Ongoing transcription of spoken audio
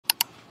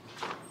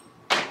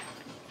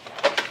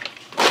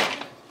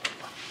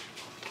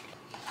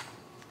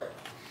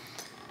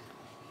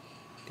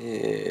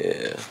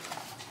Yeah.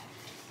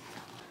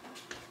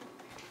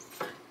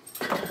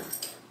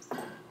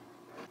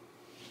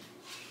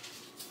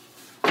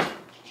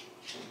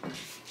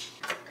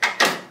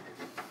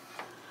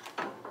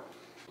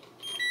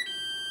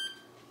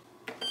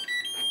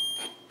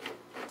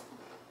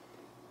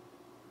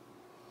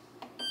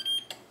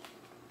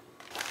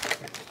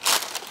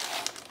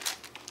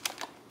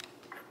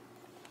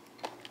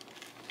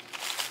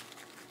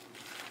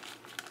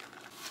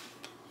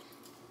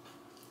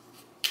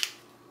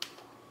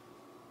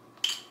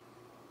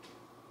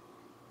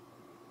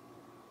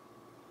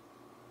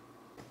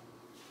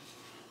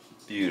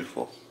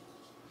 Beautiful.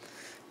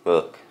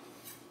 Look,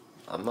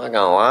 I'm not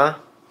gonna lie,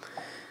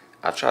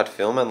 I've tried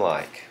filming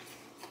like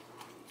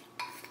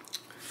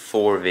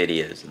 4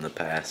 videos in the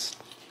past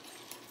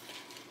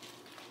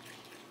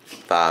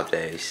 5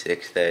 days,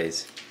 6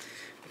 days.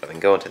 I've been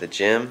going to the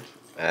gym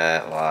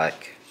at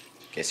like,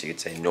 I guess you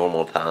could say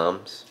normal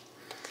times,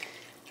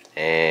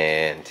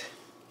 and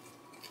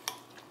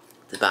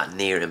it's about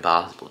near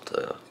impossible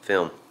to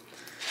film.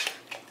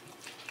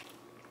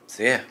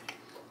 So yeah,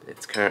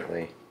 it's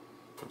currently,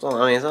 it's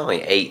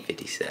only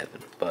 8:57,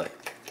 but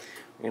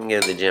we're gonna go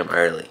to the gym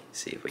early,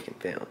 see if we can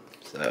film.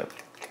 So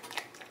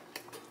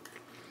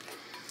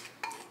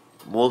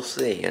we'll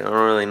see. I don't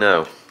really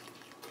know.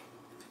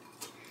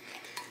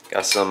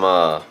 Got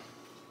some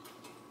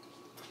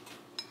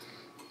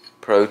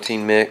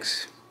protein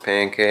mix,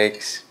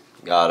 pancakes.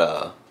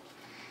 Got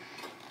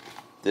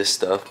this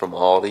stuff from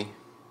Aldi.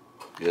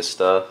 Good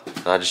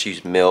stuff. I just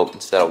use milk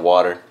instead of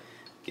water.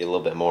 Get a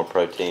little bit more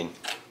protein.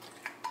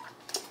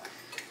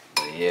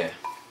 But yeah.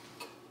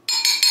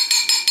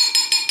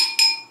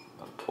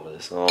 I'll pour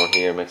this on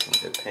here, make some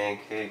good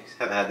pancakes.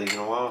 Haven't had these in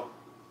a while,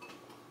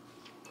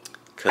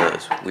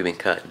 cause we've been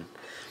cutting,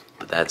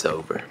 but that's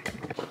over.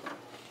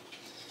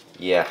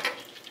 Yeah.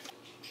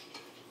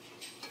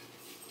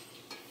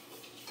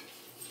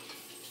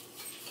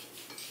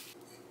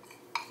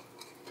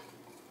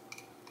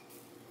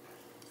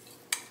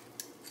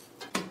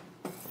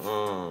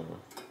 Mmm.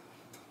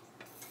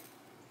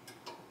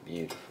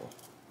 Beautiful.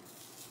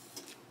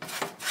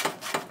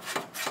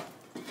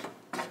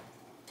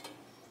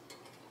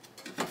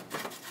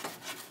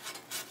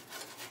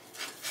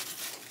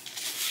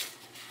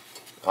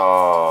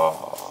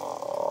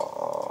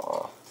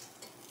 Oh,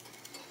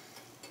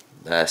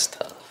 that's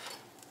tough.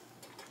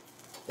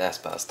 That's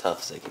about as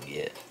tough as it can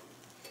get.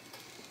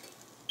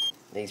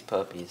 These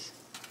puppies,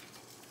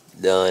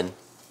 done.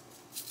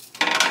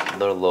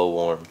 They're a little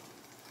warm.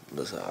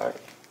 That's alright.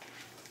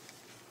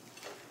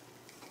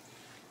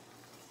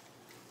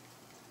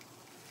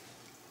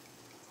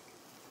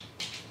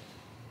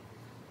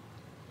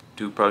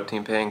 Two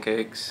protein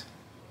pancakes,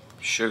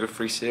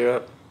 sugar-free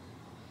syrup,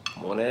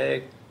 1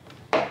 egg.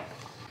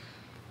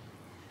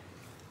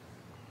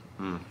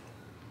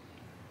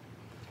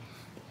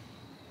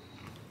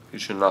 You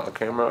should knock the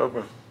camera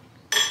over.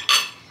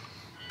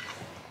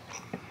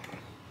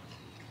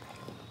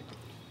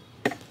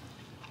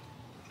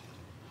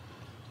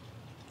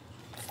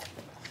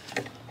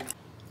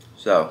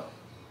 So,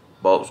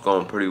 bulk's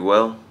going pretty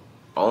well.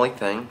 Only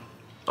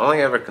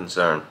ever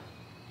concern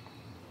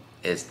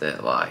is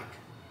that like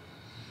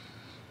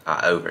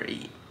I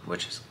overeat,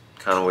 which is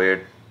kind of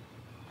weird.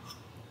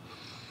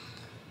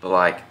 But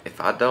like, if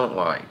I don't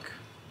like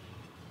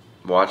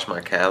watch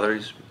my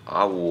calories,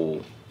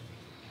 I'll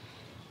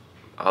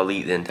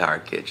eat the entire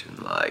kitchen.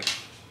 Like,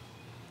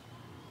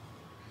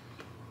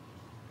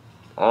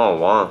 I don't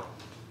want.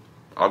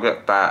 I'll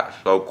get fat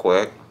so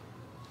quick.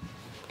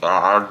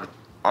 I'll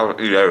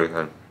eat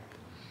everything.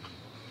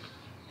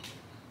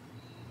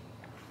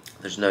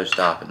 There's no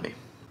stopping me.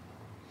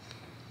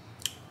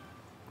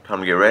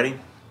 Time to get ready,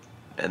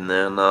 and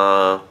then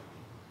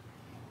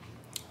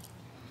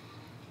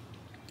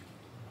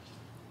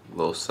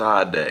little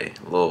side day,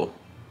 little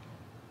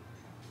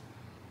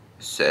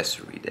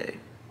accessory day,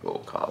 we'll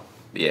call it.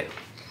 Yeah.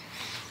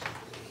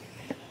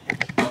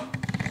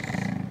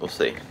 We'll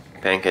see.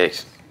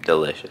 Pancakes,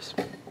 delicious.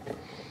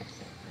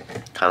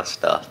 Kind of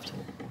stuffed,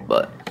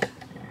 but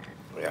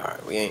we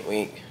alright. We ain't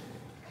weak.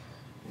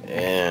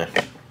 Yeah.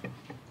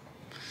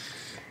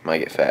 Might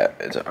get fat.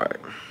 It's alright.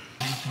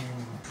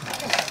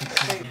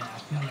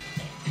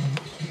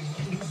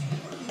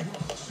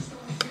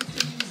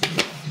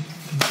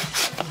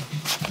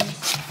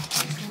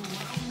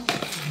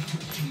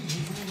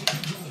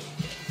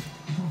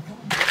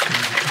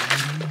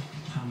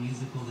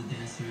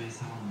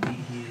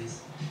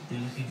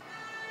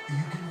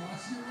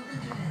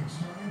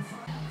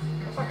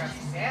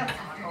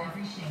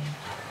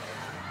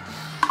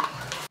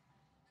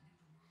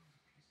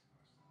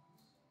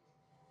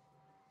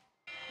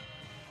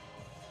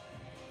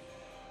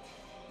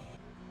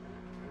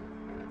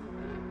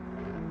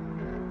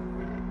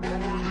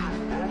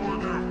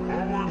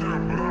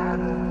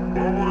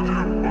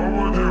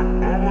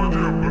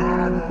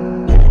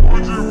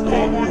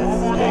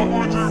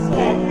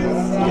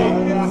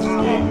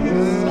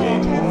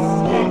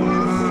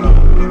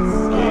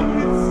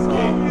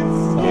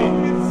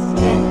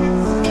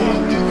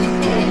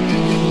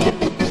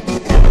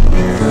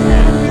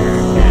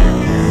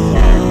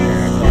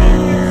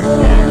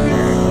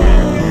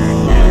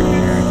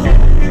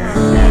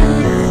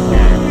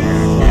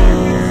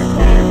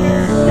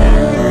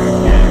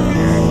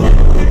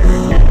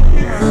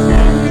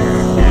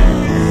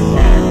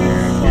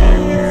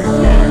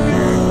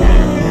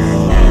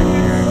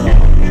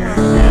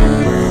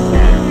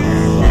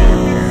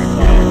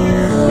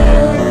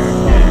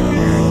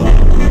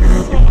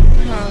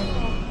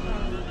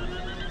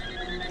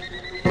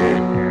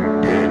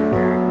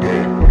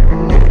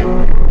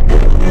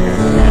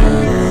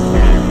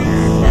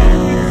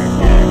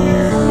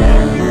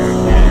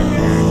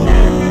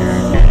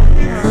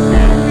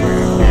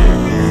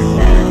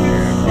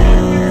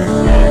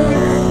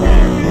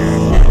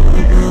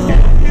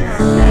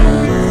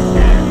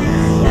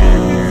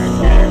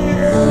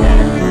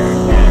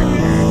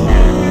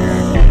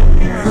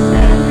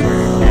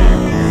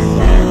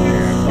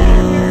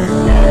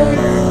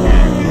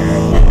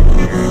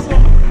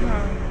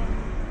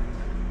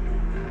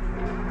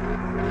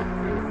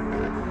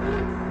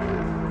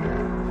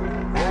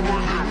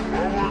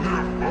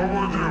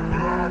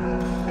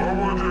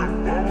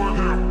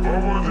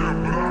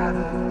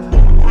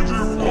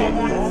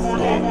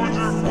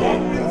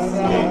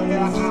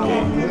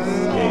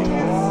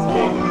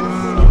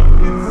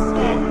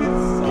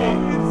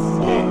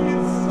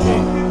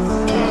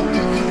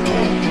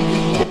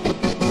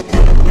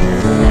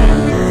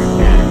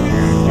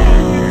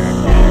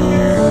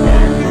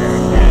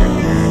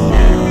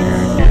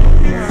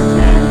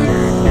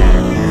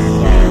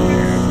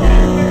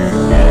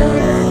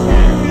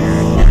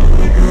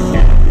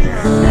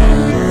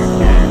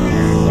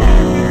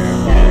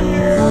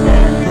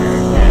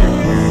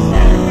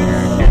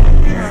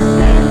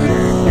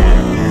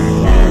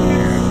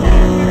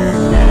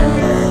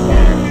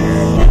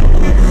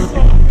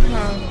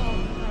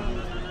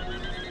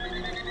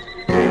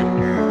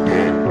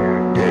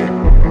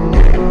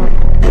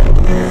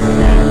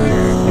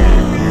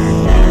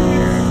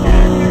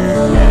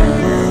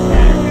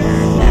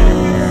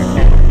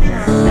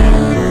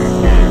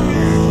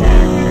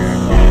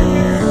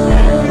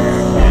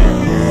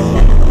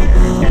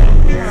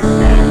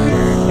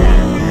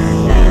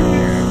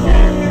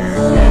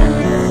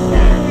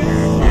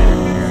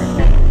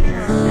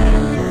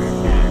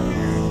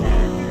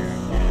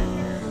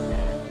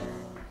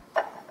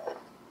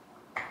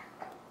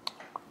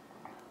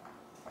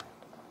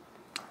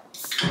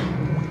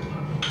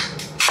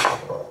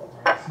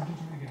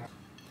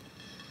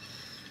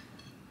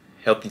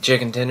 healthy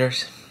chicken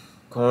tenders,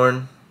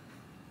 corn,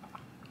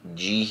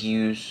 G.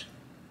 Hughes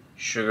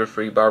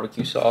sugar-free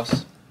barbecue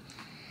sauce,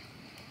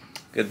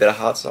 good bit of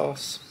hot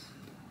sauce.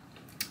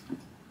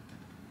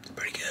 It's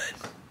pretty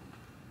good.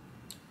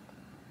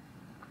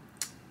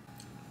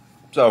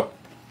 So,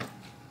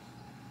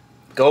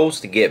 goals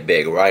to get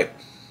big, right?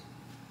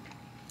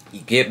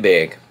 You get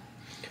big,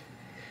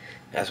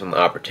 that's when the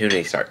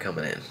opportunities start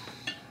coming in.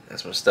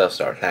 That's when stuff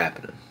starts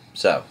happening.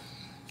 So,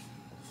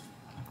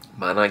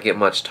 might not get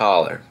much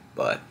taller,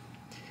 but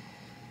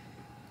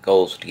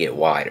goals to get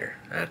wider.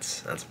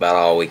 That's about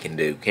all we can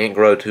do. Can't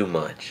grow too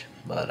much,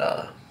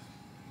 but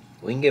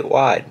we can get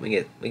wide. We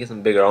get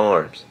some bigger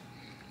arms.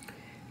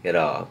 Get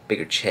a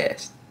bigger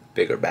chest,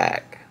 bigger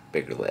back,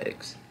 bigger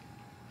legs.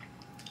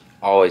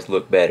 Always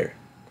look better.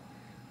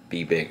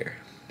 Be bigger.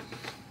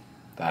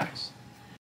 Thanks.